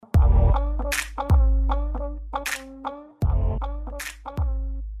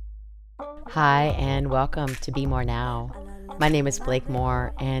Hi, and welcome to Be More Now. My name is Blake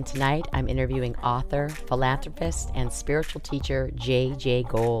Moore, and tonight I'm interviewing author, philanthropist, and spiritual teacher J.J.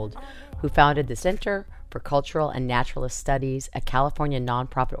 Gold, who founded the Center for Cultural and Naturalist Studies, a California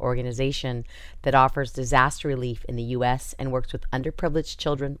nonprofit organization that offers disaster relief in the U.S. and works with underprivileged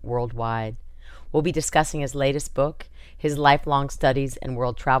children worldwide. We'll be discussing his latest book, his lifelong studies and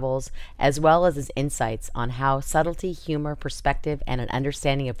world travels, as well as his insights on how subtlety, humor, perspective, and an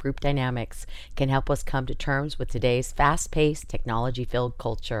understanding of group dynamics can help us come to terms with today's fast-paced, technology-filled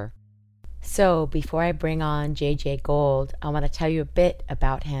culture. So, before I bring on J.J. Gold, I want to tell you a bit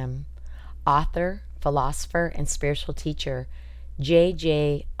about him. Author, philosopher, and spiritual teacher,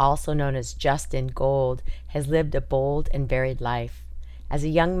 J.J., also known as Justin Gold, has lived a bold and varied life. As a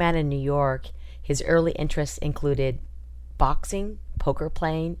young man in New York, his early interests included boxing, poker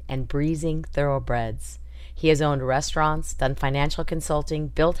playing, and breezing thoroughbreds. He has owned restaurants, done financial consulting,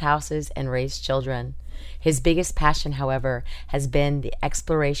 built houses, and raised children. His biggest passion, however, has been the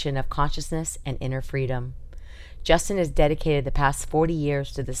exploration of consciousness and inner freedom. Justin has dedicated the past 40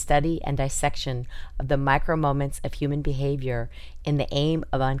 years to the study and dissection of the micro moments of human behavior in the aim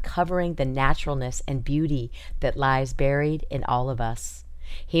of uncovering the naturalness and beauty that lies buried in all of us.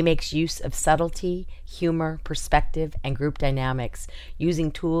 He makes use of subtlety, humor, perspective, and group dynamics, using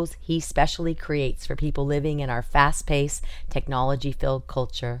tools he specially creates for people living in our fast-paced, technology-filled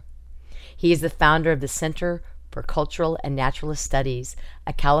culture. He is the founder of the Center for Cultural and Naturalist Studies,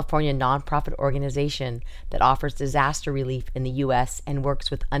 a California nonprofit organization that offers disaster relief in the U.S. and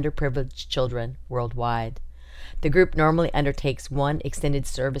works with underprivileged children worldwide. The group normally undertakes one extended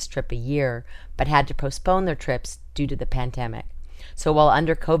service trip a year, but had to postpone their trips due to the pandemic. So while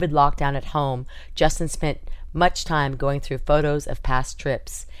under COVID lockdown at home, Justin spent much time going through photos of past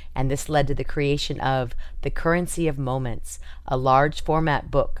trips, and this led to the creation of The Currency of Moments, a large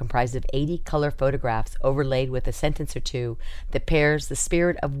format book comprised of 80 color photographs overlaid with a sentence or two that pairs the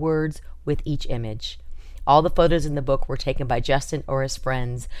spirit of words with each image. All the photos in the book were taken by Justin or his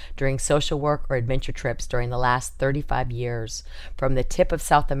friends during social work or adventure trips during the last 35 years, from the tip of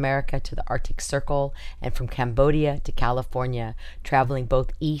South America to the Arctic Circle, and from Cambodia to California, traveling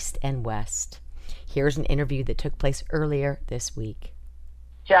both east and west. Here's an interview that took place earlier this week.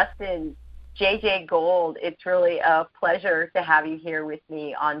 Justin, J.J. Gold, it's really a pleasure to have you here with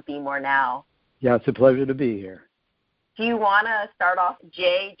me on Be More Now. Yeah, it's a pleasure to be here. Do you want to start off,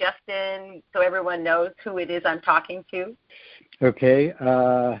 Justin, so everyone knows who it is I'm talking to? Okay.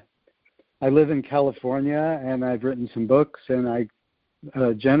 I live in California, and I've written some books, and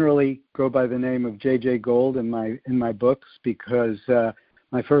I generally go by the name of J.J. Gold in my books because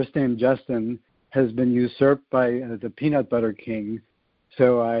my first name, Justin, has been usurped by the Peanut Butter King.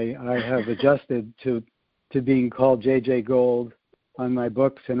 So I have adjusted to being called J.J. Gold on my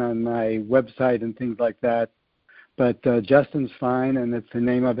books and on my website and things like that. But Justin's fine, and it's the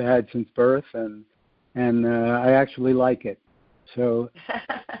name I've had since birth, and I actually like it. So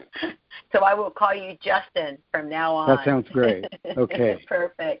I will call you Justin from now on. That sounds great. Okay.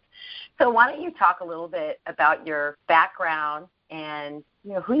 Perfect. So why don't you talk a little bit about your background and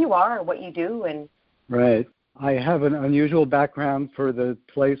who you are and what you do? And Right. I have an unusual background for the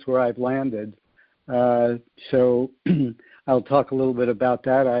place where I've landed. So I'll talk a little bit about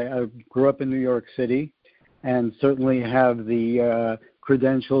that. I grew up in New York City, and certainly have the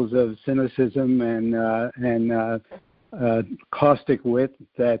credentials of cynicism and caustic wit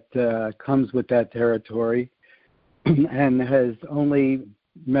that comes with that territory, and has only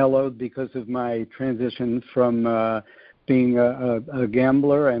mellowed because of my transition from being a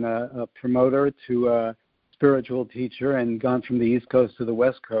gambler and a promoter to a spiritual teacher, and gone from the East Coast to the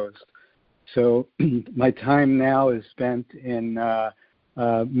West Coast. So my time now is spent in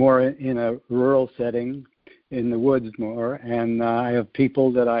more in a rural setting, in the woods more, and I have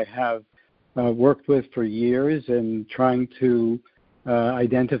people that I have worked with for years and trying to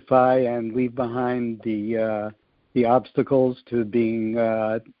identify and leave behind the obstacles to being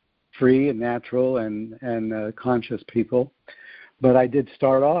free and natural and conscious people. But I did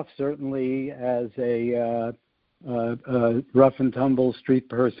start off certainly as a rough and tumble street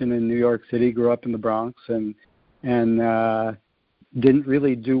person in New York City, grew up in the Bronx, and didn't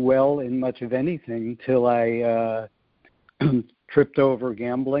really do well in much of anything till I tripped over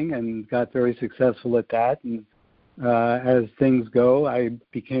gambling and got very successful at that. And as things go, I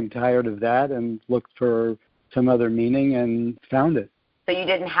became tired of that and looked for some other meaning and found it. So you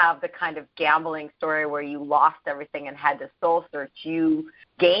didn't have the kind of gambling story where you lost everything and had to soul search. You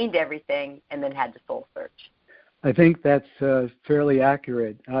gained everything and then had to soul search. I think that's fairly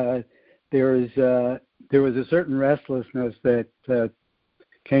accurate. There was a certain restlessness that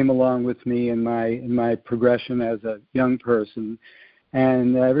came along with me in my progression as a young person,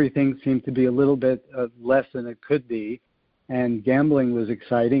 and everything seemed to be a little bit less than it could be. And gambling was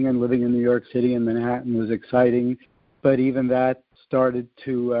exciting, and living in New York City and Manhattan was exciting, but even that started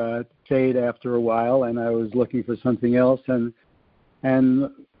to fade after a while, and I was looking for something else.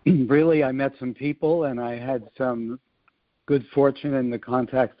 And really, I met some people, and I had some good fortune in the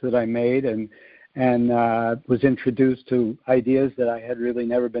contacts that I made, and was introduced to ideas that I had really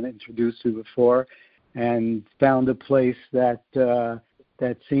never been introduced to before, and found a place that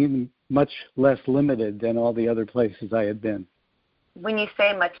seemed much less limited than all the other places I had been. When you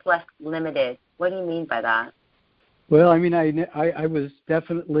say much less limited, what do you mean by that? Well, I mean, I was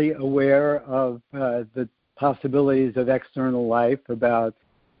definitely aware of the possibilities of external life, about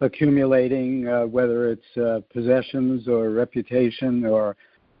accumulating, whether it's possessions or reputation or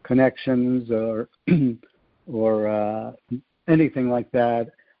connections or anything like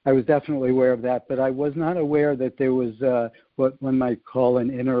that. I was definitely aware of that, but I was not aware that there was what one might call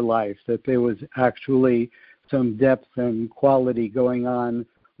an inner life, that there was actually some depth and quality going on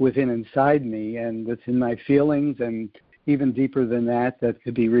within inside me, and within my feelings, and even deeper than that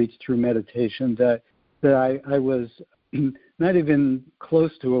could be reached through meditation, that I was not even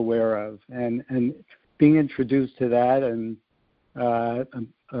close to aware of. And being introduced to that and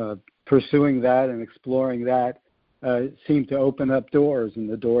pursuing that and exploring that seemed to open up doors, and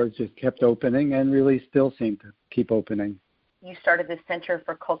the doors just kept opening and really still seem to keep opening. You started the Center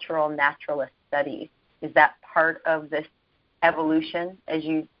for Cultural Naturalist Studies. Is that part of this evolution as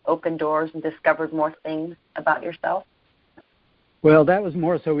you opened doors and discovered more things about yourself? Well, that was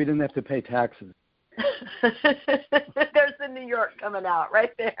more so we didn't have to pay taxes. There's the New York coming out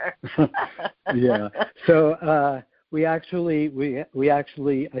right there. Yeah. So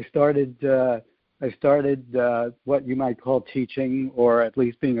I started what you might call teaching, or at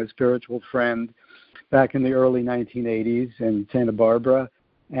least being a spiritual friend, back in the early 1980s in Santa Barbara.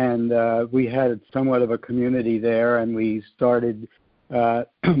 And we had somewhat of a community there, and we started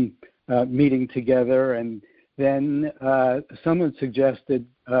meeting together. And then someone suggested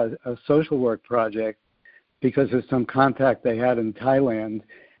a social work project because of some contact they had in Thailand.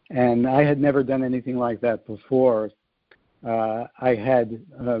 And I had never done anything like that before. I had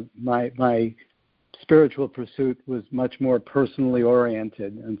my spiritual pursuit was much more personally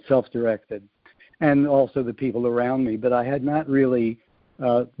oriented and self-directed, and also the people around me. But I had not really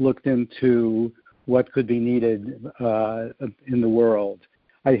looked into what could be needed in the world.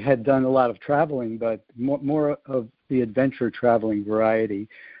 I had done a lot of traveling, but more of the adventure traveling variety.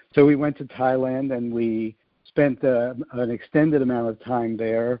 So we went to Thailand, and we spent an extended amount of time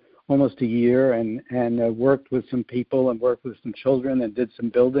there, almost a year, and worked with some people and worked with some children and did some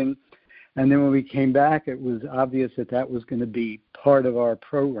building. And then when we came back, it was obvious that was going to be part of our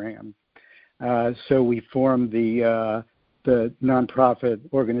program. So we formed the nonprofit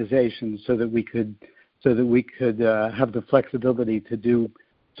organization so that we could have the flexibility to do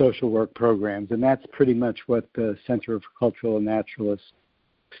social work programs. And that's pretty much what the Center for Cultural and Naturalist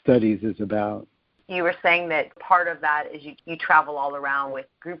Studies is about. You were saying that part of that is you travel all around with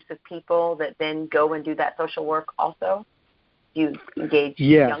groups of people that then go and do that social work also? You engage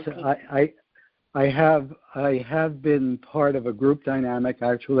young people? Yes, I have been part of a group dynamic.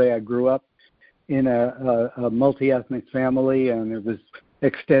 Actually, I grew up in a multi-ethnic family, and it was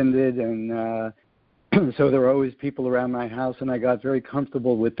extended, and so there were always people around my house, and I got very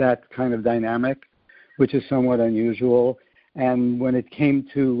comfortable with that kind of dynamic, which is somewhat unusual. And when it came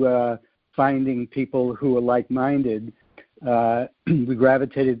to finding people who were like-minded, we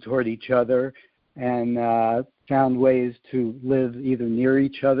gravitated toward each other and found ways to live either near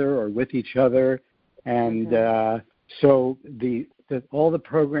each other or with each other. And so all the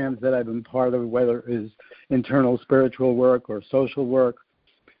programs that I've been part of, whether it is internal spiritual work or social work,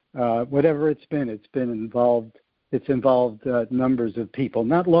 whatever it's involved numbers of people,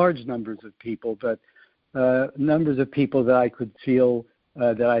 not large numbers of people, but numbers of people that I could feel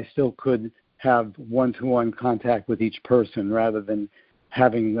that I still could have one-to-one contact with each person, rather than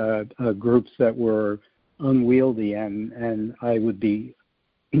having groups that were unwieldy and I would be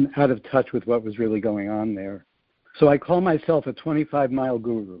out of touch with what was really going on there. So I call myself a 25-mile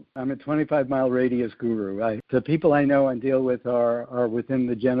guru. I'm a 25-mile radius guru. The people I know and deal with are within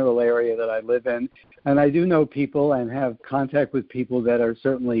the general area that I live in. And I do know people and have contact with people that are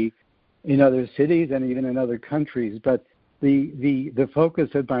certainly in other cities and even in other countries. But the focus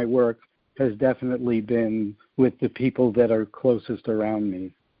of my work has definitely been with the people that are closest around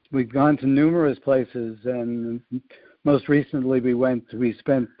me. We've gone to numerous places, and most recently we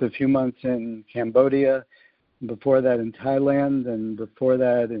spent a few months in Cambodia, before that in Thailand, and before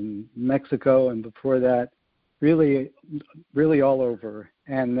that in Mexico, and before that really all over,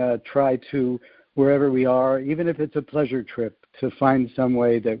 and try to, wherever we are, even if it's a pleasure trip, to find some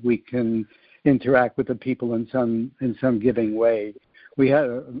way that we can interact with the people in some giving way. We had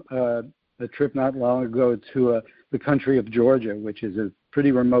a trip not long ago to the country of Georgia, which is a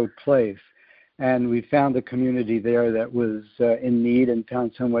pretty remote place, and we found a community there that was in need and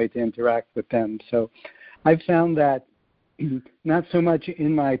found some way to interact with them. So I found that not so much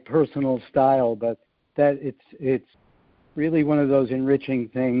in my personal style, but that it's really one of those enriching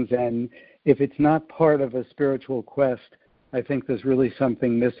things, and if it's not part of a spiritual quest, I think there's really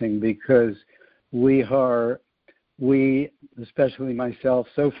something missing, because we, especially myself,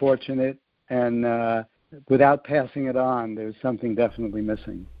 so fortunate, and without passing it on, there's something definitely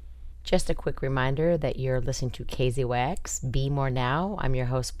missing. Just a quick reminder that you're listening to KZYX, Be More Now. I'm your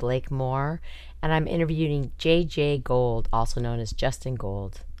host, Blake Moore, and I'm interviewing J.J. Gold, also known as Justin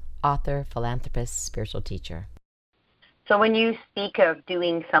Gold, author, philanthropist, spiritual teacher. So when you speak of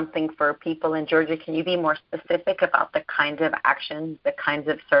doing something for people in Georgia, can you be more specific about the kinds of actions, the kinds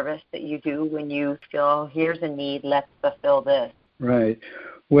of service that you do when you feel, here's a need, let's fulfill this? Right.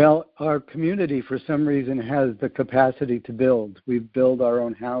 Well, our community, for some reason, has the capacity to build. We build our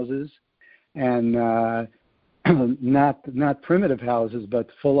own houses, and not primitive houses, but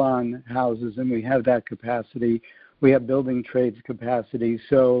full-on houses, and we have that capacity. We have building trades capacity,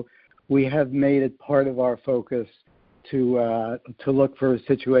 so we have made it part of our focus to look for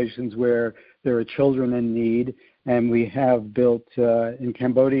situations where there are children in need, and we have built in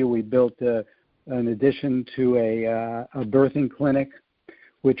Cambodia. We built an addition to a birthing clinic,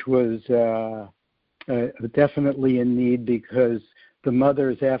 which was definitely in need, because the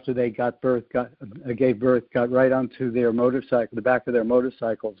mothers, after they gave birth, got right onto their motorcycle, the back of their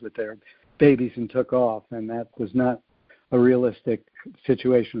motorcycles with their babies, and took off, and that was not a realistic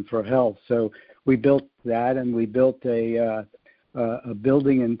situation for health. So we built that, and we built a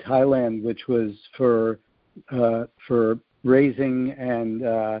building in Thailand, which was for raising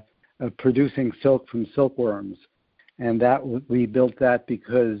and producing silk from silkworms. And that we built that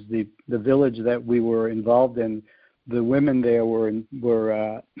because the village that we were involved in, the women there were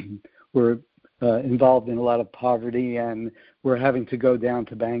involved in a lot of poverty, and were having to go down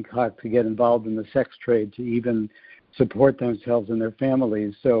to Bangkok to get involved in the sex trade to even support themselves and their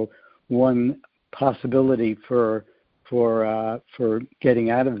families. So one possibility for getting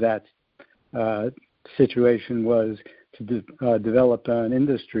out of that situation was to develop an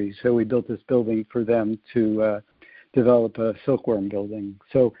industry. So we built this building for them to develop a silkworm building.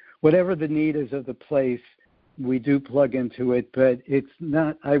 So whatever the need is of the place, we do plug into it, but it's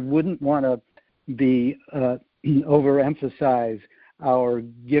not, I wouldn't want to be overemphasize our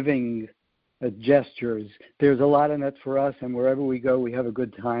giving gestures. There's a lot in it for us, and wherever we go, we have a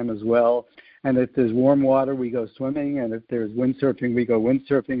good time as well. And if there's warm water, we go swimming, and if there's windsurfing, we go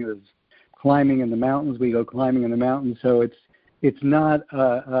windsurfing. If there's climbing in the mountains, we go climbing in the mountains. So it's not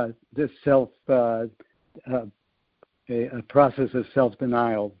this a process of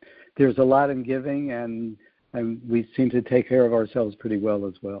self-denial. There's a lot in giving, and we seem to take care of ourselves pretty well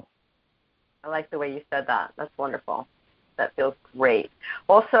as well. I like the way you said that. That's wonderful. That feels great.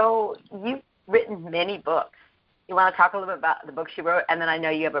 Also, you've written many books. You want to talk a little bit about the books you wrote? And then I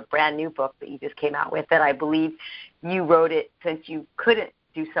know you have a brand new book that you just came out with that I believe you wrote it since you couldn't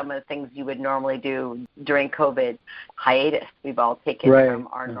do some of the things you would normally do during COVID hiatus we've all taken from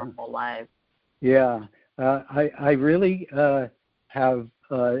our normal lives. Yeah. I really have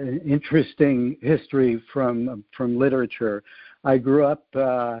an interesting history from literature. I grew up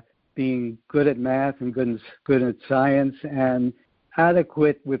being good at math and good at science, and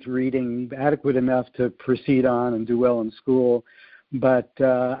adequate with reading, adequate enough to proceed on and do well in school, but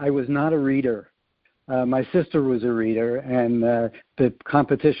I was not a reader. My sister was a reader, and the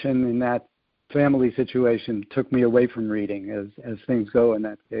competition in that family situation took me away from reading, as things go in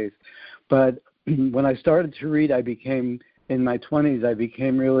that case. But when I started to read, in my 20s, I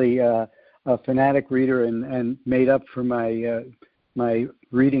became really a fanatic reader, and made up for my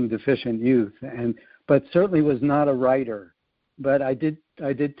reading deficient youth, but certainly was not a writer. But I did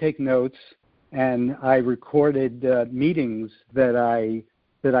take notes, and I recorded meetings that I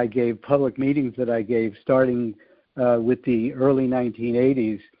gave, public meetings that I gave, starting with the early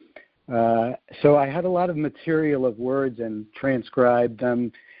 1980s. So I had a lot of material of words and transcribed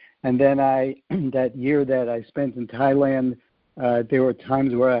them. And then that year that I spent in Thailand, there were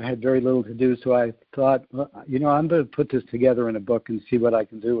times where I had very little to do, so I thought, well, I'm going to put this together in a book and see what I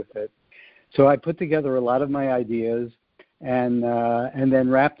can do with it. So I put together a lot of my ideas, and then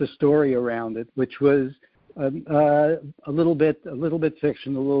wrapped a story around it, which was A little bit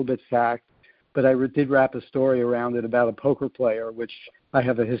fiction, a little bit fact, but I did wrap a story around it about a poker player, which I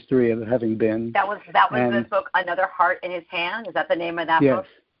have a history of having been. That was the book, Another Heart in His Hand. Is that the name of that book?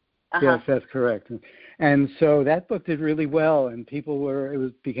 Yes, that's correct. And so that book did really well, and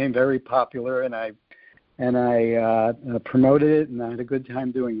became very popular, and I promoted it, and I had a good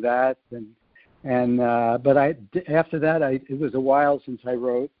time doing that. But after that, it was a while since I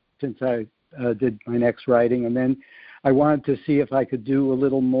did my next writing, and then I wanted to see if I could do a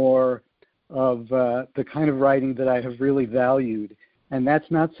little more of the kind of writing that I have really valued, and that's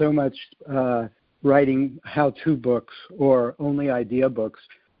not so much writing how-to books or only idea books,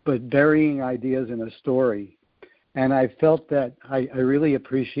 but burying ideas in a story. And I felt that I really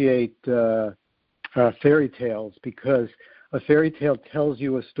appreciate fairy tales, because a fairy tale tells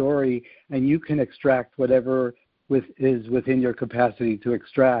you a story and you can extract whatever is within your capacity to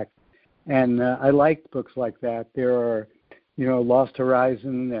extract. And I like books like that. There are, Lost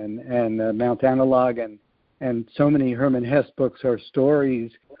Horizon and Mount Analog and so many Hermann Hesse books are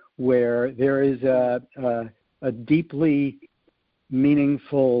stories where there is a deeply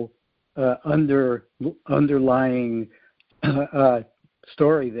meaningful underlying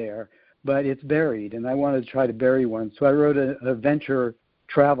story there, but it's buried, and I wanted to try to bury one. So I wrote an adventure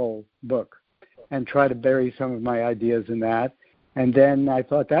travel book and try to bury some of my ideas in that. And then I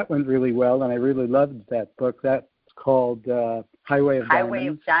thought that went really well, and I really loved that book. That's called Highway of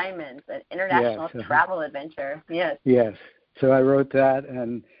Diamonds, an international travel adventure. Yes. Yes. So I wrote that,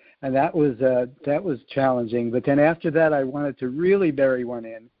 and that was challenging. But then after that, I wanted to really bury one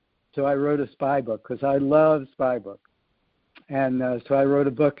in. So I wrote a spy book, because I love spy books. And so I wrote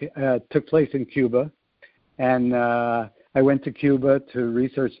a book, took place in Cuba. And I went to Cuba to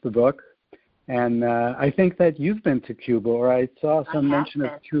research the book. And I think that you've been to Cuba, or I saw some mention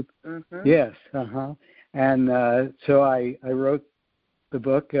of Cuba. Mm-hmm. Yes. And so I wrote the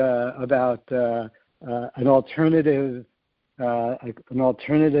book about an alternative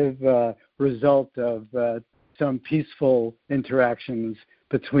result of some peaceful interactions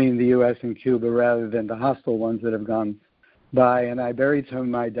between the U.S. and Cuba rather than the hostile ones that have gone by. And I buried some of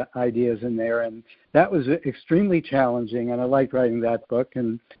my ideas in there, and that was extremely challenging, and I liked writing that book.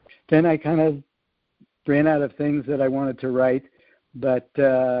 And then I kind of ran out of things that I wanted to write. But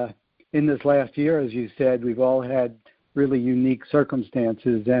in this last year, as you said, we've all had really unique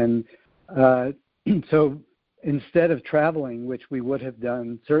circumstances. And so instead of traveling, which we would have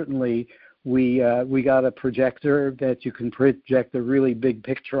done, certainly we got a projector that you can project a really big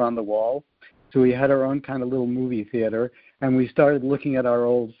picture on the wall. So we had our own kind of little movie theater, and we started looking at our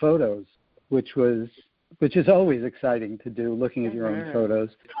old photos, which is always exciting to do, looking at your own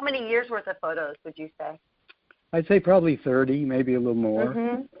photos. How many years worth of photos would you say? I'd say probably 30, maybe a little more.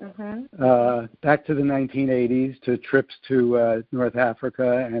 Back to the 1980s, to trips to North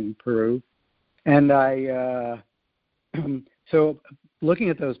Africa and Peru. And so looking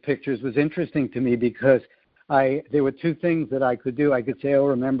at those pictures was interesting to me, because there were two things that I could do. I could say, oh,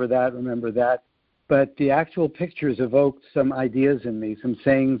 remember that. But the actual pictures evoked some ideas in me, some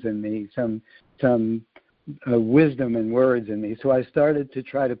sayings in me, some wisdom and words in me. So I started to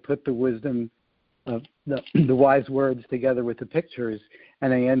try to put the wisdom of the wise words together with the pictures,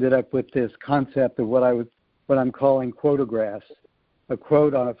 and I ended up with this concept of what I'm calling quotographs, a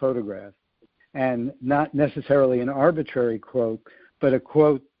quote on a photograph, and not necessarily an arbitrary quote, but a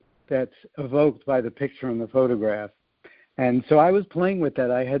quote that's evoked by the picture in the photograph. And so I was playing with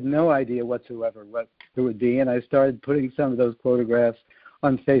that. I had no idea whatsoever what it would be, and I started putting some of those photographs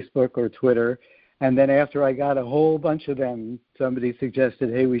on Facebook or Twitter. And then after I got a whole bunch of them, somebody suggested,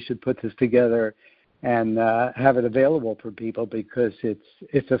 hey, we should put this together and have it available for people, because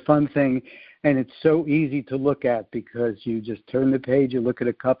it's a fun thing, and it's so easy to look at, because you just turn the page, you look at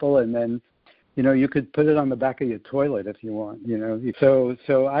a couple, and then you could put it on the back of your toilet if you want,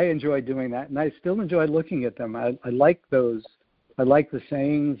 So I enjoy doing that, and I still enjoy looking at them. I like those. I like the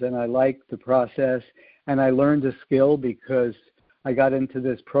sayings, and I like the process, and I learned a skill because I got into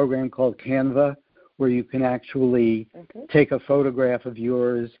this program called Canva, where you can actually take a photograph of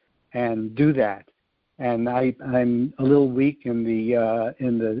yours and do that. And I'm a little weak in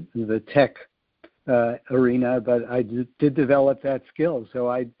the tech arena, but I did develop that skill. So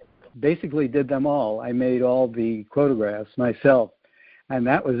I basically did them all. I made all the photographs myself, and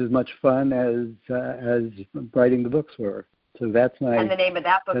that was as much fun as writing the books were. So that's my. And the name of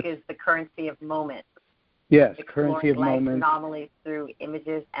that book is The Currency of Moments. Yes, Currency of Moments. Anomalies through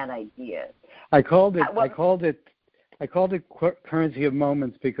images and ideas. I called it Currency of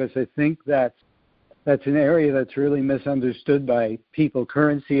Moments because I think that's an area that's really misunderstood by people.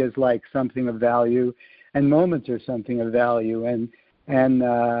 Currency is like something of value, and moments are something of value, and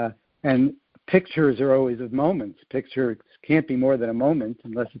pictures are always of moments. Pictures can't be more than a moment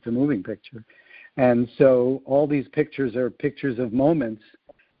unless it's a moving picture. And so all these pictures are pictures of moments,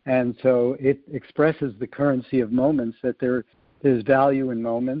 and so it expresses the currency of moments, that there's value in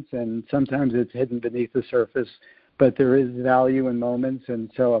moments, and sometimes it's hidden beneath the surface, but there is value in moments. And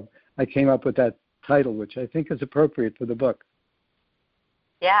so I came up with that title, which I think is appropriate for the book.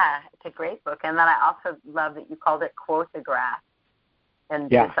 Yeah, it's a great book. And then I also love that you called it Quotograph. And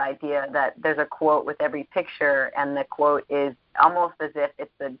this idea that there's a quote with every picture, and the quote is almost as if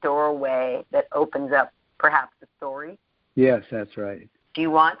it's a doorway that opens up perhaps a story. Yes, that's right. Do you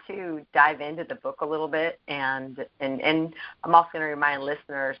want to dive into the book a little bit? And I'm also going to remind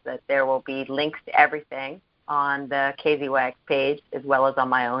listeners that there will be links to everything on the KZYX page, as well as on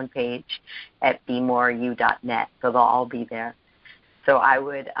my own page at BeMoreYou.net. So they'll all be there. So I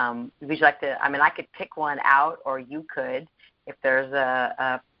would, would you like to, I could pick one out, or you could, if there's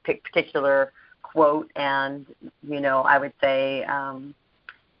a particular quote. And, I would say,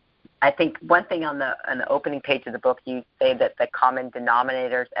 I think one thing on the opening page of the book, you say that the common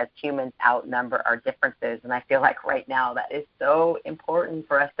denominators as humans outnumber our differences. And I feel like right now that is so important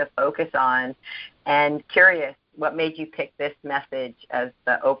for us to focus on. And curious, what made you pick this message as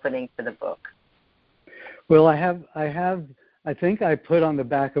the opening to the book? Well, I think I put on the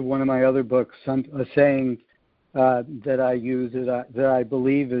back of one of my other books a saying that I use, that I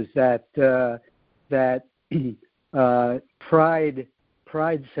believe is that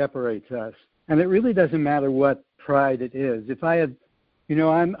pride separates us, and it really doesn't matter what pride it is. If I have,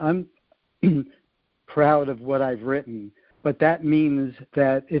 I'm proud of what I've written, but that means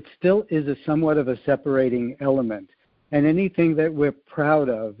that it still is somewhat of a separating element. And anything that we're proud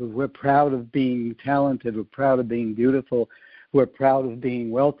of, if we're proud of being talented, we're proud of being beautiful, we're proud of being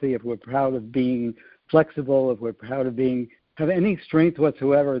wealthy, if we're proud of being flexible, if we're proud of have any strength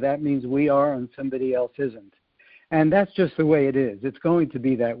whatsoever, that means we are and somebody else isn't. And that's just the way it is. It's going to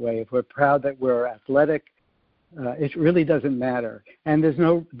be that way. If we're proud that we're athletic, it really doesn't matter. And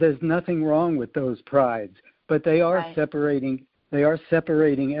there's nothing wrong with those prides, but they are separating. They are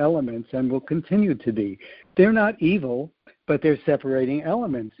separating elements, and will continue to be. They're not evil, but they're separating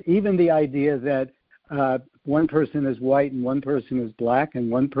elements. Even the idea that one person is white and one person is black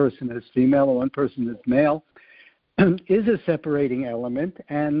and one person is female and one person is male is a separating element,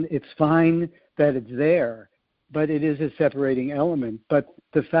 and it's fine that it's there, but it is a separating element. But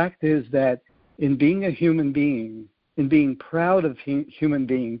the fact is that in being a human being, in being proud of human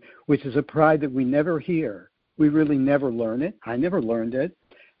being, which is a pride that we never hear, we really never learn it. I never learned it,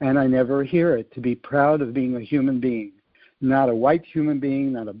 and I never hear it, to be proud of being a human being. Not a white human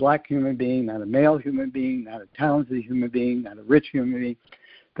being, not a black human being, not a male human being, not a talented human being, not a rich human being.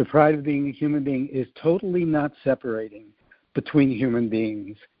 The pride of being a human being is totally not separating between human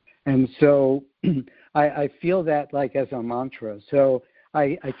beings. And so I feel that like as a mantra. So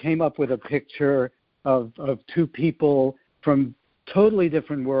I came up with a picture of two people from totally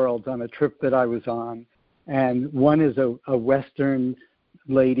different worlds on a trip that I was on. And one is a Western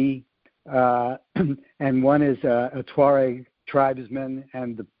lady, and one is a Tuareg tribesman,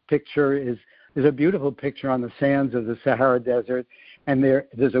 and the picture is a beautiful picture on the sands of the Sahara Desert, and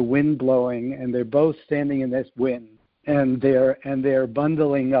there's a wind blowing, and they're both standing in this wind, and they're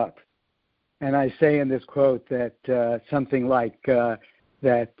bundling up. And I say in this quote that something like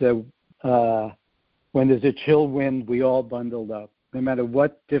that when there's a chill wind, we all bundled up. No matter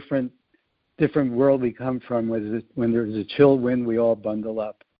what different world we come from, when there's a chill wind, we all bundle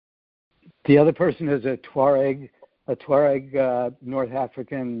up. The other person is a Tuareg North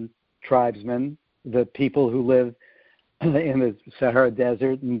African tribesman, the people who live in the Sahara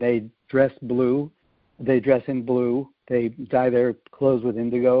Desert, and they dress blue. They dress in blue. They dye their clothes with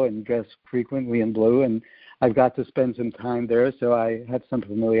indigo and dress frequently in blue. And I've got to spend some time there, so I have some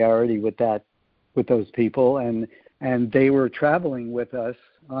familiarity with those people. And they were traveling with us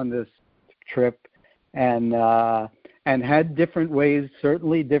on this trip, and had different ways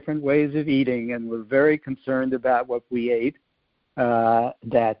of eating, and were very concerned about what we ate,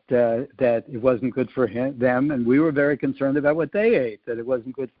 that it wasn't good for them, and we were very concerned about what they ate, that it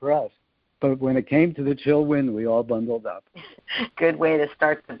wasn't good for us. But when it came to the chill wind, we all bundled up. Good way to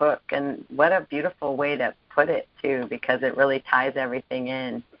start the book, and what a beautiful way to put it, too, because it really ties everything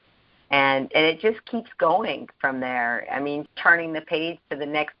in. And it just keeps going from there. I mean, turning the page to the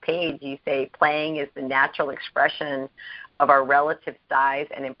next page, you say playing is the natural expression of our relative size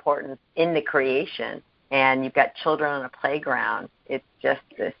and importance in the creation. And you've got children on a playground. It's just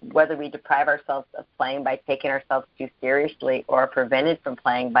this, whether we deprive ourselves of playing by taking ourselves too seriously or are prevented from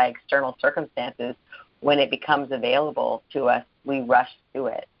playing by external circumstances, when it becomes available to us, we rush to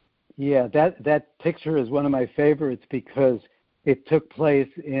it. Yeah, that picture is one of my favorites because it took place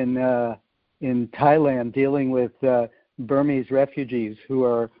in Thailand, dealing with Burmese refugees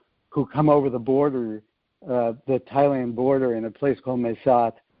who come over the border, the Thailand border, in a place called Mae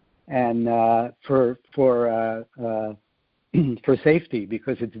Sot, and for safety,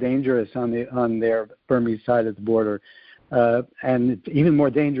 because it's dangerous on their Burmese side of the border, and it's even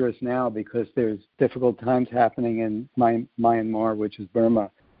more dangerous now because there's difficult times happening in Myanmar, which is Burma.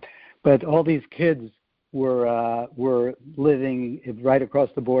 But all these kids were living right across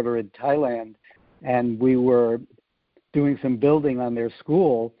the border in Thailand, and we were doing some building on their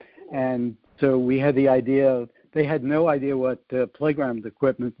school, and so we had the idea. They had no idea what playground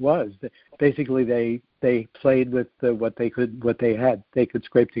equipment was. Basically, they played with what they could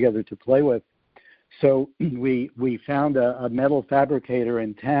scrape together to play with. So we found a metal fabricator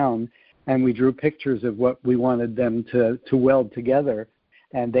in town, and we drew pictures of what we wanted them to weld together.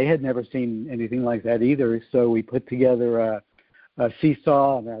 And they had never seen anything like that either. So we put together a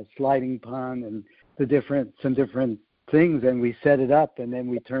seesaw and a sliding pond and some different things, and we set it up, and then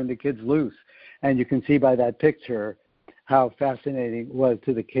we turned the kids loose. And you can see by that picture how fascinating it was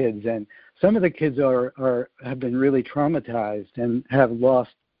to the kids. And some of the kids have been really traumatized and have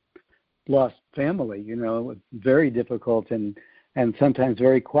lost family. Very difficult and sometimes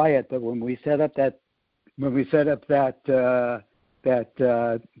very quiet. But when we set up that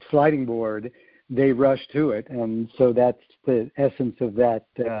sliding board, they rush to it, and so that's the essence of that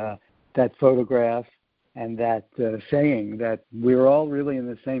photograph and that saying that we're all really in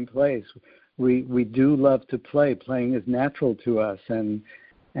the same place. We do love to play. Playing is natural to us, and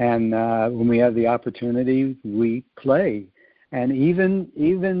when we have the opportunity, we play. And even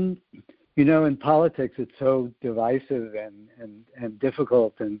in politics, it's so divisive and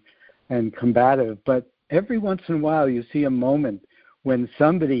difficult and combative. But every once in a while, you see a moment when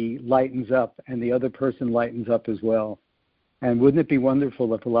somebody lightens up and the other person lightens up as well. And wouldn't it be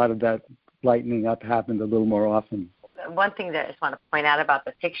wonderful if a lot of that lightening up happened a little more often? One thing that I just want to point out about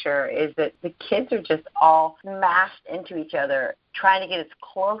the picture is that the kids are just all smashed into each other, trying to get as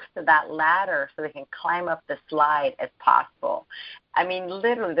close to that ladder so they can climb up the slide as possible. I mean,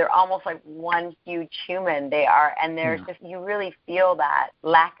 literally, they're almost like one huge human. They are, and there's just, you really feel that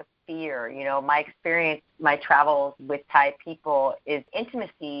lack of fear. My experience, my travels with Thai people is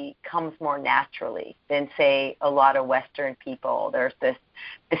intimacy comes more naturally than, say, a lot of Western people. There's this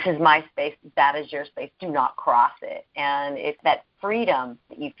is my space, that is your space, do not cross it. And it's that freedom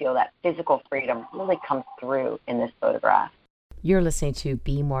that you feel, that physical freedom, really comes through in this photograph. You're listening to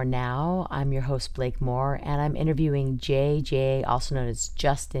Be More Now. I'm your host, Blake Moore, and I'm interviewing JJ, also known as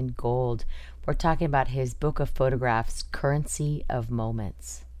Justin Gold. We're talking about his book of photographs, Currency of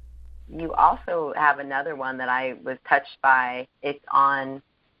Moments. You also have another one that I was touched by. It's on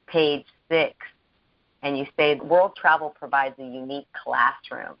page 6, and you say, world travel provides a unique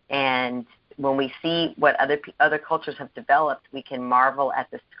classroom. And when we see what other cultures have developed, we can marvel at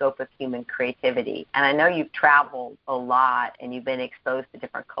the scope of human creativity. And I know you've traveled a lot and you've been exposed to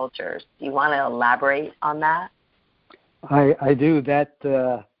different cultures. Do you want to elaborate on that? I do.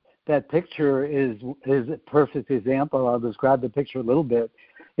 That picture is a perfect example. I'll describe the picture a little bit.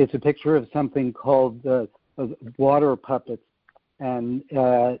 It's a picture of something called water puppets, and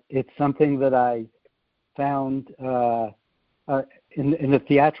it's something that I found in the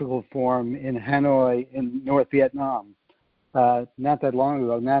theatrical form in Hanoi in North Vietnam, not that long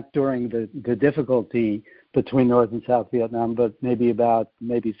ago, not during the difficulty between North and South Vietnam, but maybe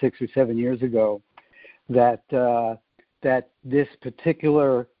 6 or 7 years ago, that this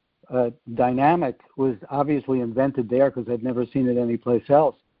particular dynamic was obviously invented there because I'd never seen it anyplace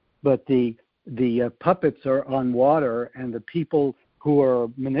else. But the puppets are on water, and the people who are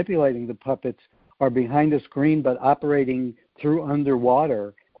manipulating the puppets are behind a screen but operating through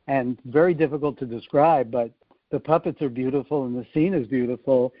underwater. And very difficult to describe, but the puppets are beautiful, and the scene is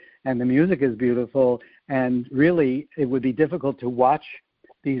beautiful, and the music is beautiful. And really, it would be difficult to watch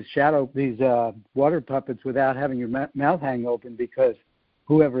these water puppets without having your mouth hang open, because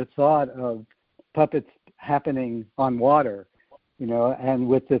whoever thought of puppets happening on water, and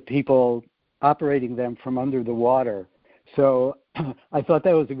with the people operating them from under the water. So I thought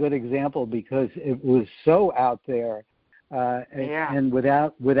that was a good example because it was so out there and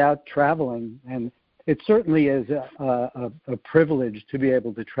without traveling. And it certainly is a privilege to be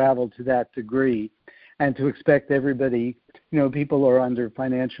able to travel to that degree and to expect everybody, people are under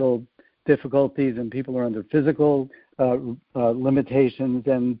financial difficulties and people are under physical limitations,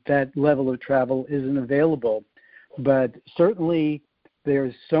 and that level of travel isn't available. But certainly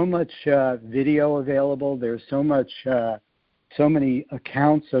there's so much video available. There's so many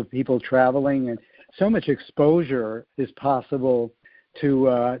accounts of people traveling, and so much exposure is possible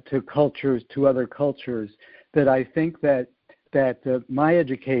to cultures, to other cultures, that I think that my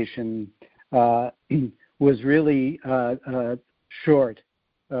education was really short,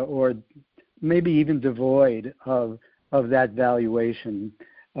 or maybe even devoid of that valuation.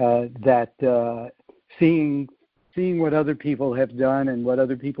 That seeing what other people have done and what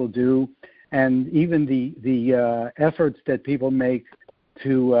other people do, and even the efforts that people make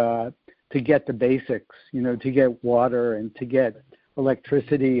to get the basics, to get water and to get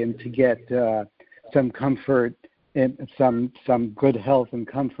electricity and to get some comfort and some good health and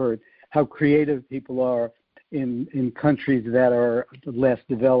comfort. How creative people are in countries that are less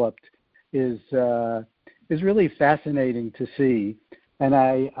developed is really fascinating to see, and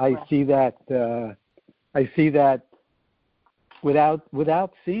I see that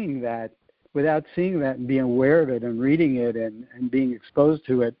without seeing that and being aware of it and reading it and being exposed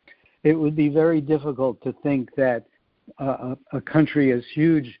to it, it would be very difficult to think that a country as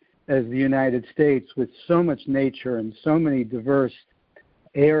huge as the United States, with so much nature and so many diverse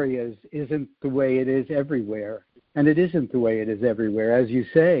areas, isn't the way it is everywhere. And it isn't the way it is everywhere. As you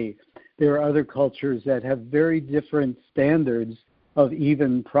say, there are other cultures that have very different standards of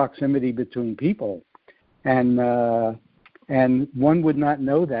even proximity between people. And one would not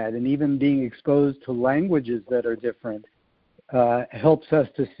know that. And even being exposed to languages that are different helps us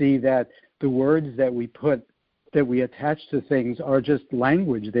to see that the words that we attach to things are just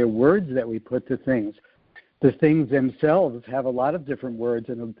language. They're words that we put to things. The things themselves have a lot of different words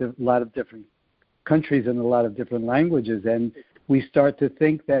in a lot of different countries and a lot of different languages, and we start to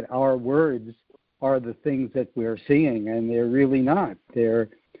think that our words are the things that we're seeing, and they're really not. They're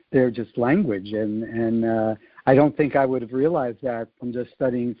just language, and I don't think I would have realized that from just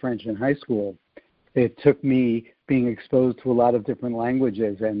studying French in high school. It took me being exposed to a lot of different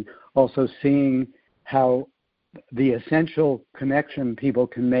languages and also seeing how the essential connection people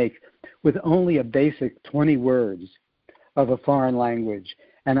can make with only a basic 20 words of a foreign language.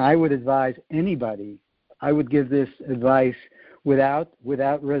 And I would advise anybody, I would give this advice without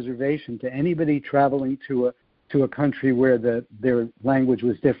reservation to anybody traveling to a country where their language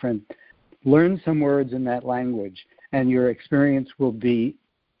was different. Learn some words in that language, and your experience will be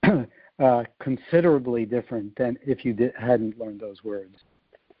considerably different than if you hadn't learned those words.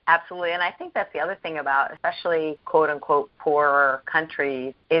 Absolutely, and I think that's the other thing about especially quote-unquote poorer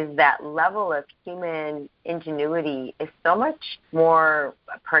countries is that level of human ingenuity is so much more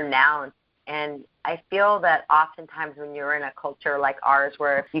pronounced. And I feel that oftentimes when you're in a culture like ours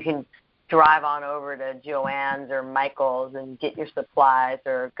where you can drive on over to Joann's or Michael's and get your supplies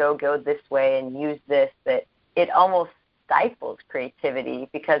or go this way and use this, that it almost stifles creativity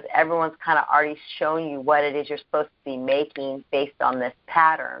because everyone's kind of already shown you what it is you're supposed to be making based on this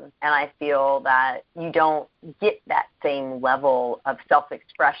pattern. And I feel that you don't get that same level of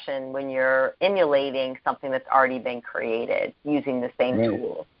self-expression when you're emulating something that's already been created using the same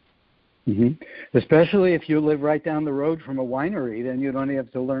tools. Mm-hmm. Especially if you live right down the road from a winery, then you don't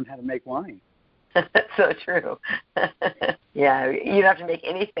have to learn how to make wine. That's so true. Yeah, you don't have to make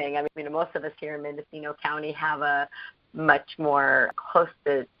anything. I mean, most of us here in Mendocino County have a much more close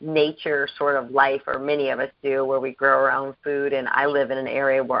to nature sort of life, or many of us do, where we grow our own food. And I live in an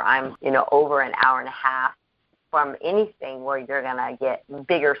area where I'm, over an hour and a half from anything where you're going to get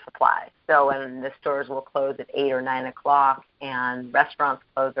bigger supplies. So when the stores will close at 8 or 9 o'clock and restaurants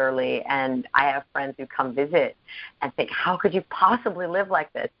close early, and I have friends who come visit and think, how could you possibly live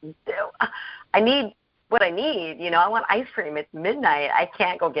like this? I need what I need. I want ice cream. It's midnight. I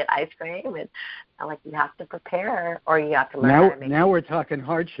can't go get ice cream. And I'm like, you have to prepare, or you have to learn how to make it. Now we're talking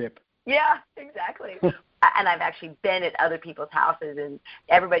hardship. Yeah, exactly. And I've actually been at other people's houses, and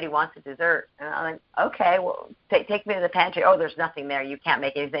everybody wants a dessert. And I'm like, okay, well, take me to the pantry. Oh, there's nothing there. You can't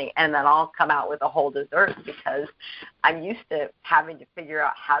make anything. And then I'll come out with a whole dessert because I'm used to having to figure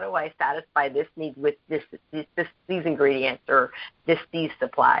out how do I satisfy this need with these ingredients or these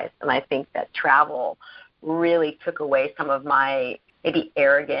supplies. And I think that travel really took away some of my maybe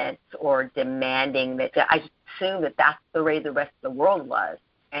arrogance or demanding that I just assumed that that's the way the rest of the world was.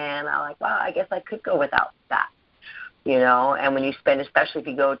 And I'm like, well, I guess I could go without that, And when you spend, especially if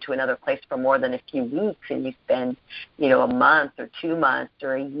you go to another place for more than a few weeks and you spend, a month or 2 months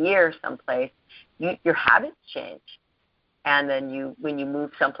or a year someplace, your habits change. And then when you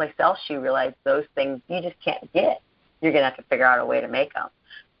move someplace else, you realize those things you just can't get. You're going to have to figure out a way to make them.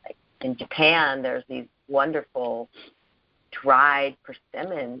 Like in Japan, there's these wonderful dried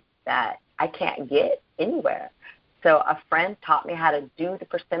persimmons that I can't get anywhere. So a friend taught me how to do the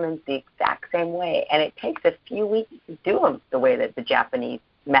persimmons the exact same way, and it takes a few weeks to do them the way that the Japanese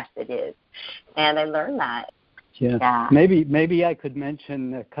method is. And I learned that. Yeah. Maybe I could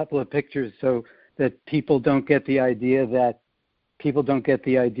mention a couple of pictures so that people don't get the idea that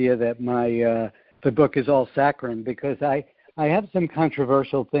my the book is all saccharine, because I have some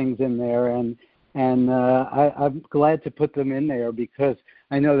controversial things in there, and I'm glad to put them in there, because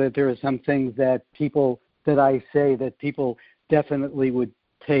I know that there are some things that I say that people definitely would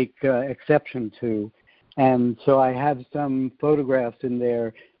take exception to. And so I have some photographs in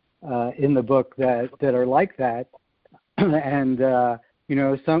there in the book that are like that. And you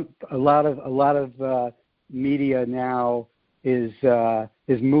know, a lot of media now is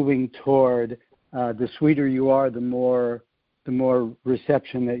moving toward the sweeter you are, the more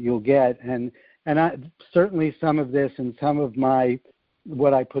reception that you'll get. And I certainly, some of this and some of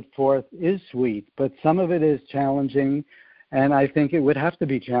what I put forth is sweet, but some of it is challenging, and I think it would have to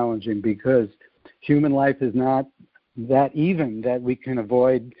be challenging, because human life is not that even that we can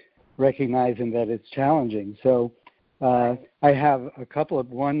avoid recognizing that it's challenging. So I have a couple of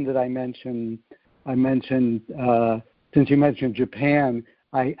one that I mentioned since you mentioned Japan.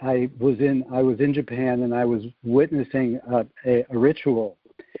 I was in Japan, and I was witnessing a ritual,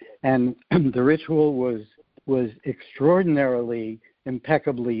 and the ritual was extraordinarily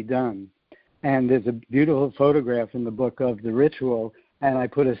impeccably done. And there's a beautiful photograph in the book of the ritual, and I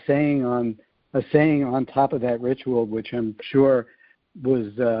put a saying on top of that ritual, which I'm sure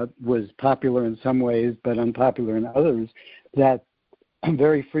was popular in some ways but unpopular in others, that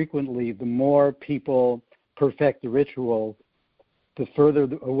very frequently the more people perfect the ritual, the further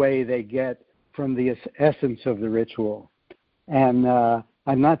away they get from the essence of the ritual. And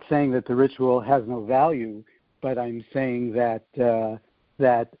I'm not saying that the ritual has no value, but I'm saying that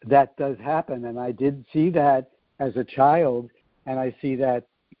that does happen, and I did see that as a child, and I see that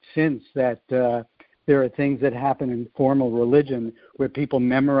since, that there are things that happen in formal religion where people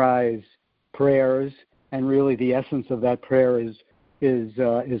memorize prayers, and really the essence of that prayer is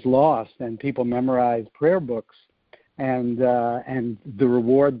lost, and people memorize prayer books, and the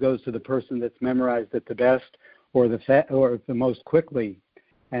reward goes to the person that's memorized it the best or the most quickly.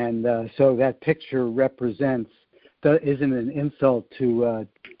 And so that picture isn't an insult to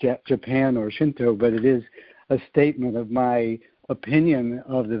Japan or Shinto, but it is a statement of my opinion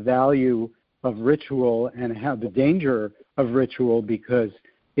of the value of ritual and how the danger of ritual, because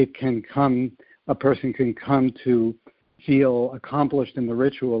a person can come to feel accomplished in the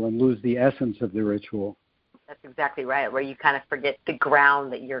ritual and lose the essence of the ritual. That's exactly right, where you kind of forget the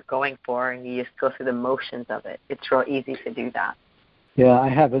ground that you're going for, and you just go through the motions of it. It's real easy to do that. Yeah, I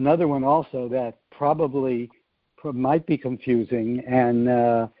have another one also that probably might be confusing,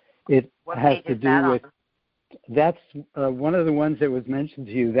 and it has to do with, that's one of the ones that was mentioned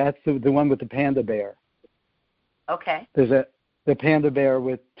to you. That's the one with the panda bear. Okay. There's the panda bear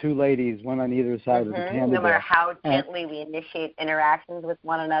with two ladies, one on either side of the panda bear. No matter how gently we initiate interactions with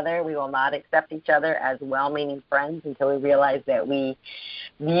one another, we will not accept each other as well-meaning friends until we realize that we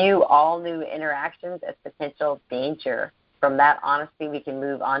view all new interactions as potential danger. From that honesty, we can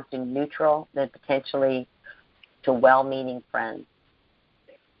move on to neutral, then potentially to well-meaning friends.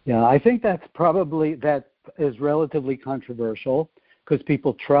 Yeah, I think that is relatively controversial, because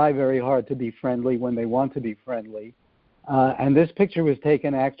people try very hard to be friendly when they want to be friendly. And this picture was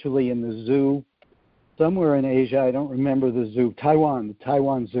taken actually in the zoo somewhere in Asia. I don't remember the zoo, the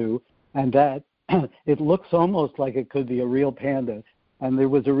Taiwan Zoo, and that it looks almost like it could be a real panda. And there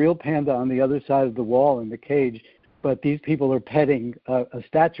was a real panda on the other side of the wall in the cage, but these people are petting a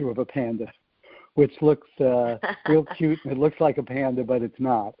statue of a panda, which looks real cute. It looks like a panda, but it's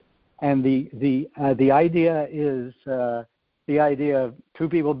not. And the idea is the idea of two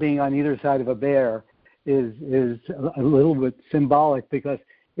people being on either side of a bear is a little bit symbolic, because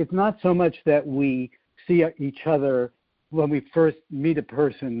it's not so much that we see each other when we first meet a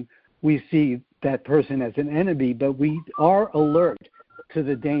person, we see that person as an enemy, but we are alert to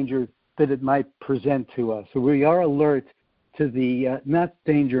the danger that it might present to us. So we are alert to the not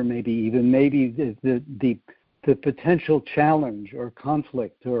danger, maybe the potential challenge or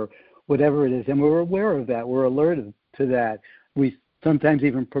conflict or whatever it is, and we're aware of that. We're alerted to that. We sometimes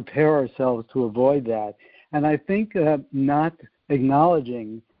even prepare ourselves to avoid that. And I think not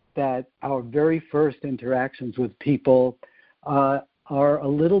acknowledging that our very first interactions with people are a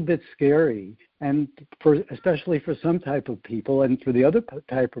little bit scary, and especially for some type of people, and for the other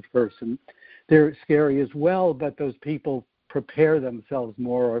type of person, they're scary as well, but those people prepare themselves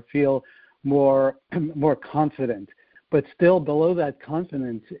more or feel more confident. But still below that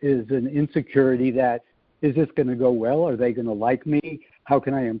confidence is an insecurity that is this going to go well? Are they going to like me? How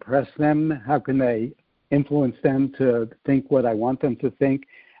can I impress them? How can I influence them to think what I want them to think?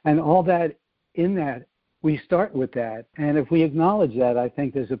 And all that, in that, we start with that. And if we acknowledge that, I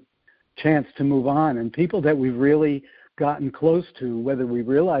think there's a chance to move on. And people that we've really gotten close to, whether we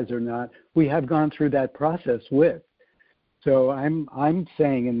realize or not, we have gone through that process with. So I'm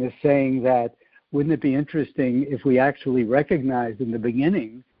saying in this saying that, wouldn't it be interesting if we actually recognized in the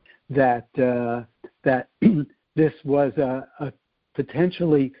beginning that that this was a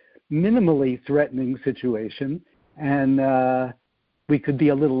potentially minimally threatening situation, and we could be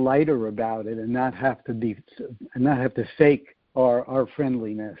a little lighter about it and not have to fake our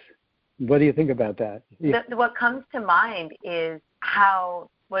friendliness. What do you think about that? What comes to mind is how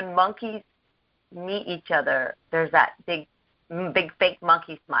when monkeys meet each other, there's that big fake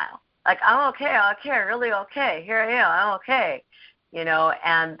monkey smile. Like, I'm okay, really okay. Here I am, I'm okay. You know,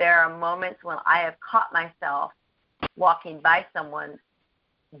 and there are moments when I have caught myself walking by someone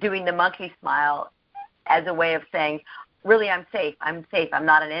doing the monkey smile as a way of saying, really, I'm safe, I'm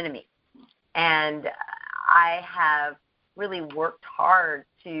not an enemy. And I have really worked hard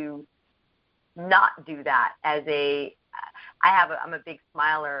to not do that I'm a big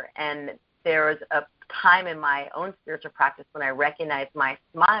smiler, and there was a time in my own spiritual practice when I recognized my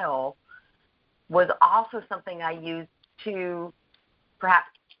smile was also something I used to perhaps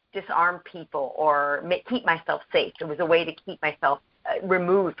disarm people or keep myself safe. It was a way to keep myself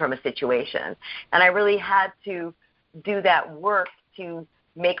removed from a situation. And I really had to do that work to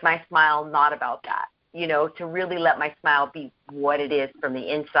make my smile not about that, you know, to really let my smile be what it is from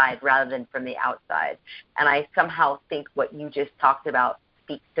the inside rather than from the outside. And I somehow think what you just talked about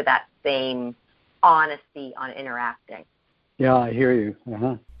speaks to that same honesty on interacting. Yeah, I hear you.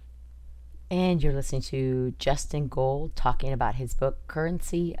 Uh-huh. And you're listening to Justin Gold talking about his book,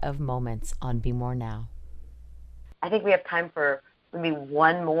 Currency of Moments, on Be More Now. I think we have time for maybe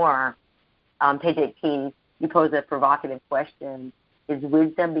one more. Page 18, you pose a provocative question. Is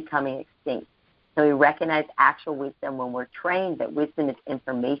wisdom becoming extinct? So we recognize actual wisdom when we're trained that wisdom is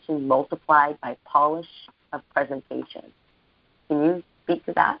information multiplied by polish of presentation. Can you speak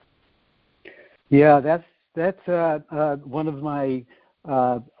to that? Yeah, that's one of my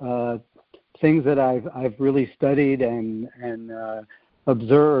things that I've really studied and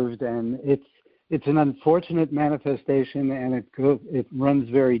observed, and it's an unfortunate manifestation, and it runs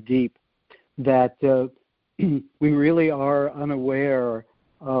very deep. That we really are unaware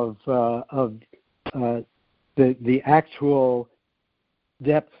of the actual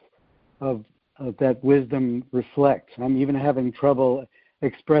depth of that wisdom reflects. I'm even having trouble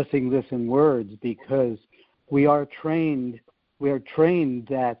expressing this in words because we are trained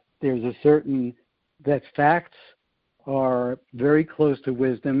that there's a certain, that facts are very close to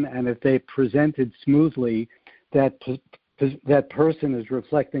wisdom, and if they presented smoothly, that person is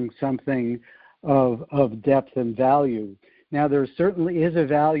reflecting something of depth and value. Now, there certainly is a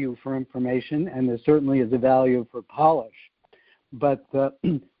value for information, and there certainly is a value for polish, but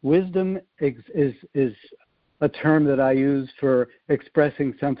wisdom is a term that I use for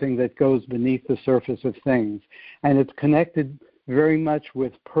expressing something that goes beneath the surface of things. And it's connected very much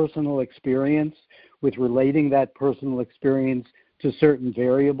with personal experience, with relating that personal experience to certain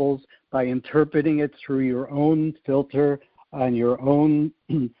variables by interpreting it through your own filter and your own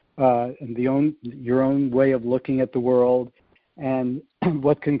your own way of looking at the world. And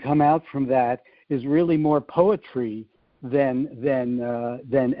what can come out from that is really more poetry than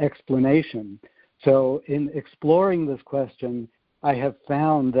explanation. So in exploring this question, I have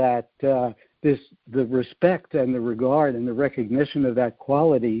found that the respect and the regard and the recognition of that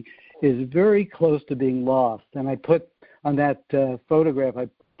quality is very close to being lost. And I put on that photograph, I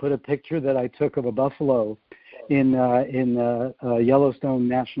put a picture that I took of a buffalo in Yellowstone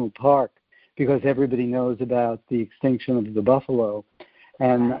National Park, because everybody knows about the extinction of the buffalo.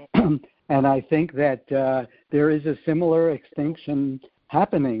 And and I think that there is a similar extinction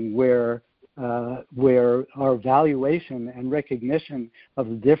happening where our valuation and recognition of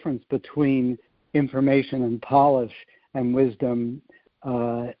the difference between information and polish and wisdom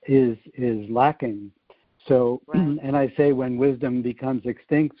is lacking. So, right. And I say when wisdom becomes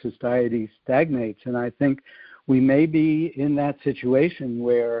extinct, society stagnates. And I think we may be in that situation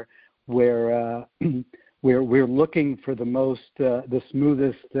where we're looking for the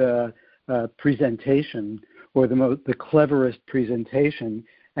smoothest presentation or the cleverest presentation,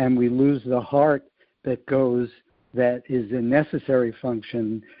 and we lose the heart that is a necessary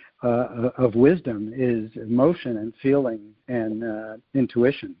function of wisdom, is emotion and feeling and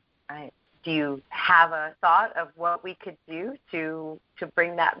intuition. Right. Do you have a thought of what we could do to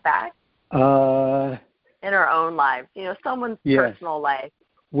bring that back? in our own lives, someone's personal life.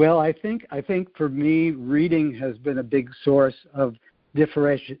 Well, I think for me, reading has been a big source of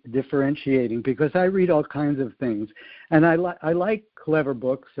differentiating, because I read all kinds of things, and I like clever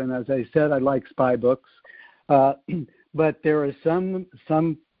books, and as I said, I like spy books. But there are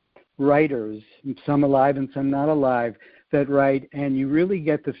some writers, some alive and some not alive, that write, and you really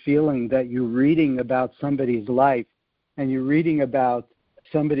get the feeling that you're reading about somebody's life, and you're reading about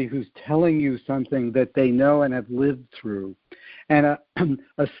somebody who's telling you something that they know and have lived through, and a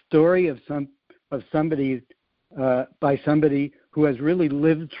story of somebody by somebody who has really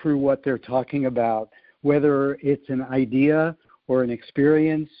lived through what they're talking about, whether it's an idea or an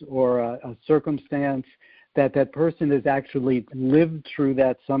experience or a circumstance, that person has actually lived through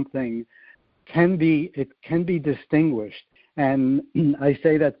that something, can be distinguished. And I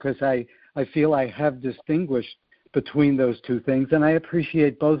say that because I feel I have distinguished between those two things, and I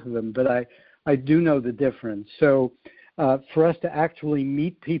appreciate both of them, but I do know the difference. So for us to actually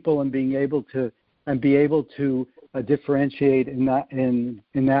meet people and be able to differentiate in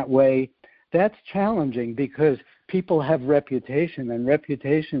that way, that's challenging, because people have reputation, and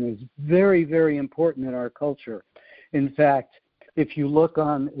reputation is very, very important in our culture. In fact, if you look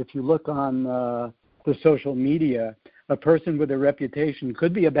on the social media, a person with a reputation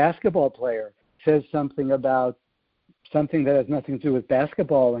could be a basketball player, says something about something that has nothing to do with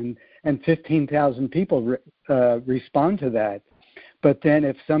basketball, and 15,000 people respond to that. But then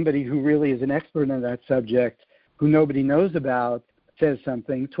if somebody who really is an expert in that subject, who nobody knows about, says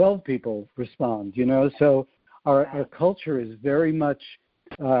something, 12 people respond, So our culture is very much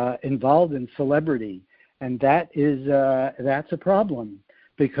involved in celebrity, and that's a problem,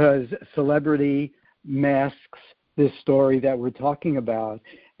 because celebrity masks this story that we're talking about.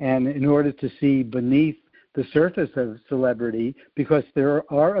 And in order to see beneath the surface of celebrity, because there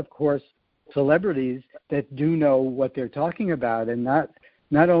are, of course, celebrities that do know what they're talking about, and not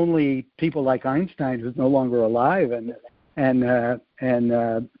only people like Einstein, who's no longer alive, and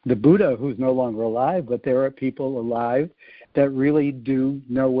the Buddha, who's no longer alive, but there are people alive that really do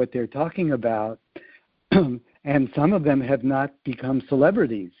know what they're talking about, and some of them have not become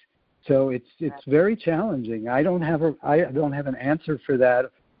celebrities. So it's very challenging. I don't have an answer for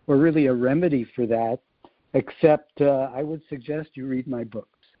that, or really a remedy for that, except I would suggest you read my books.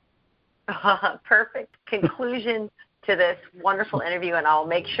 Perfect conclusion to this wonderful interview, and I'll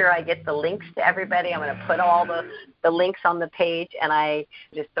make sure I get the links to everybody. I'm going to put all the links on the page, and I'm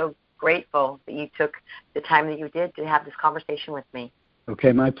just so grateful that you took the time that you did to have this conversation with me.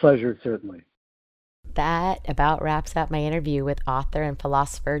 Okay, my pleasure, certainly. That about wraps up my interview with author and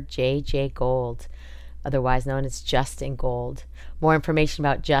philosopher J.J. Gold, otherwise known as Justin Gold. More information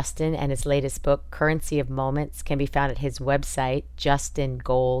about Justin and his latest book, Currency of Moments, can be found at his website,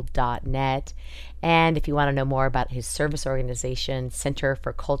 justingold.net. And if you want to know more about his service organization, Center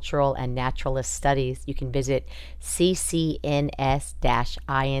for Cultural and Naturalist Studies, you can visit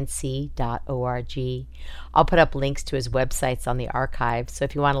ccns-inc.org. I'll put up links to his websites on the archive, so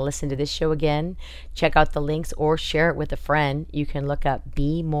if you want to listen to this show again, check out the links or share it with a friend. You can look up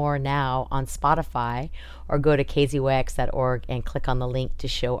Be More Now on Spotify, or go to kzyx.org and click on the link to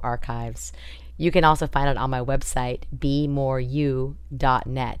show archives. You can also find it on my website,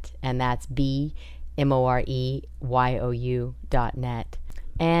 BeMoreYou.net, and that's BMoreYou.net.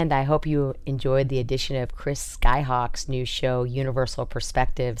 And I hope you enjoyed the edition of Chris Skyhawk's new show, Universal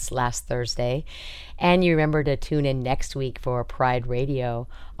Perspectives, last Thursday. And you remember to tune in next week for Pride Radio.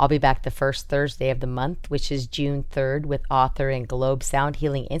 I'll be back the first Thursday of the month, which is June 3rd, with author and Globe Sound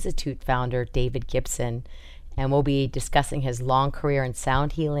Healing Institute founder David Gibson. And we'll be discussing his long career in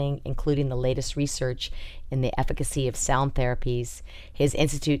sound healing, including the latest research in the efficacy of sound therapies, his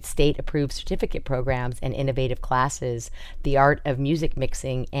Institute state-approved certificate programs and innovative classes, the art of music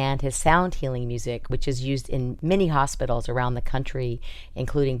mixing, and his sound healing music, which is used in many hospitals around the country,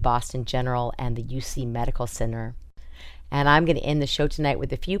 including Boston General and the UC Medical Center. And I'm going to end the show tonight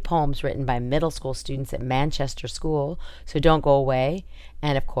with a few poems written by middle school students at Manchester School, so don't go away.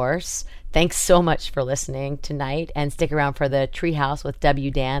 And of course, thanks so much for listening tonight, and stick around for the Treehouse with W.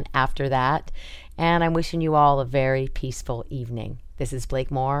 Dan after that. And I'm wishing you all a very peaceful evening. This is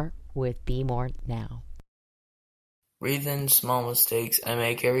Blake Moore with Be More Now. Breathe in small mistakes I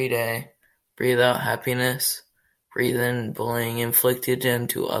make every day. Breathe out happiness. Breathe in bullying inflicted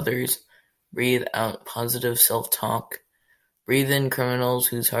onto others. Breathe out positive self-talk. Breathe in criminals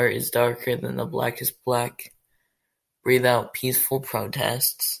whose heart is darker than the blackest black. Breathe out peaceful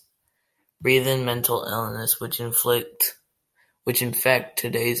protests. Breathe in mental illness which infect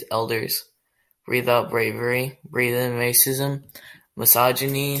today's elders. Breathe out bravery. Breathe in racism.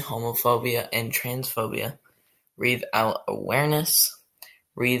 misogyny, homophobia, and transphobia. Breathe out awareness.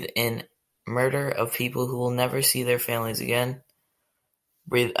 Breathe in murder of people who will never see their families again.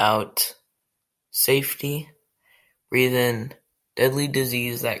 Breathe out safety. Breathe in deadly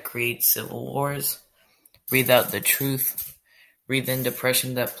disease that creates civil wars. Breathe out the truth. Breathe in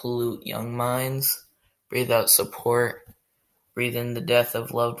depression that pollute young minds. Breathe out support. Breathe in the death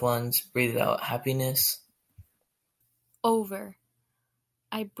of loved ones. Breathe out happiness. Over.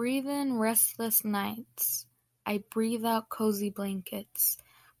 I breathe in restless nights. I breathe out cozy blankets.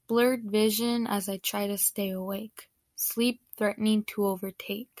 Blurred vision as I try to stay awake. Sleep threatening to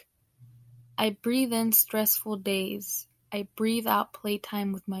overtake. I breathe in stressful days. I breathe out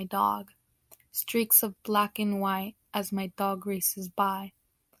playtime with my dog. Streaks of black and white as my dog races by.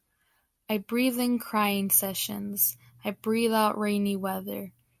 I breathe in crying sessions. I breathe out rainy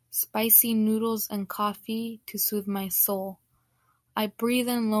weather. Spicy noodles and coffee to soothe my soul. I breathe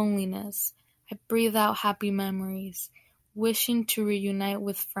in loneliness. I breathe out happy memories, wishing to reunite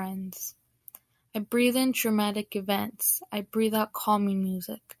with friends. I breathe in traumatic events. I breathe out calming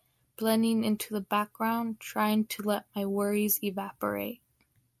music, blending into the background, trying to let my worries evaporate.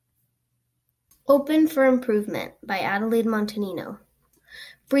 Open for Improvement by Adelaide Montanino.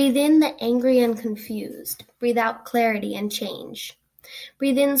 Breathe in the angry and confused. Breathe out clarity and change.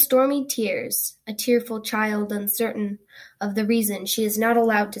 Breathe in stormy tears, a tearful child uncertain of the reason she is not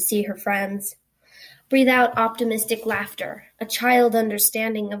allowed to see her friends. Breathe out optimistic laughter, a child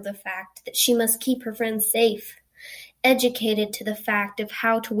understanding of the fact that she must keep her friends safe, educated to the fact of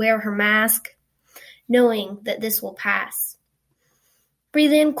how to wear her mask, knowing that this will pass.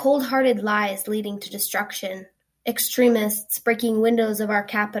 Breathe in cold-hearted lies leading to destruction, extremists breaking windows of our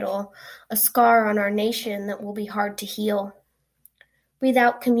capital, a scar on our nation that will be hard to heal. Breathe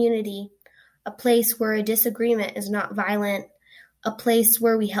out community, a place where a disagreement is not violent, a place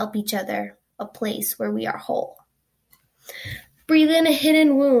where we help each other, a place where we are whole. Breathe in a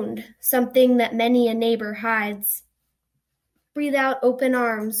hidden wound, something that many a neighbor hides. Breathe out open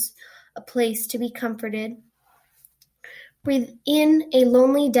arms, a place to be comforted. Breathe in a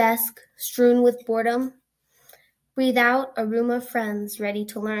lonely desk strewn with boredom. Breathe out a room of friends ready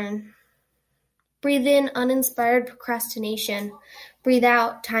to learn. Breathe in uninspired procrastination. Breathe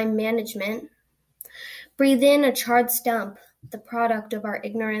out time management. Breathe in a charred stump, the product of our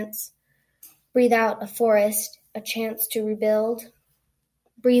ignorance. Breathe out a forest, a chance to rebuild.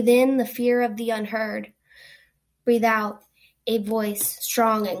 Breathe in the fear of the unheard. Breathe out a voice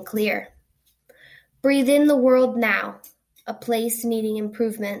strong and clear. Breathe in the world now, a place needing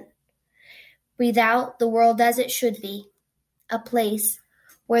improvement. Breathe out the world as it should be, a place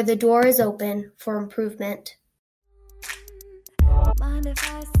where the door is open for improvement. Mind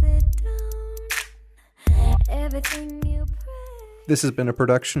if I sit down? Everything you pray. This has been a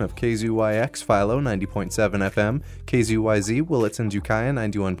production of KZYX Philo 90.7 FM, KZYZ Willits and Ukiah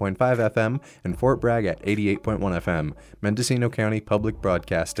 91.5 FM, and Fort Bragg at 88.1 FM, Mendocino County Public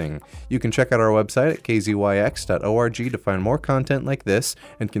Broadcasting. You can check out our website at kzyx.org to find more content like this,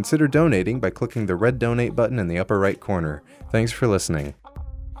 and consider donating by clicking the red donate button in the upper right corner. Thanks for listening.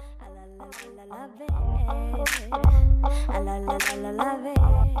 I love it.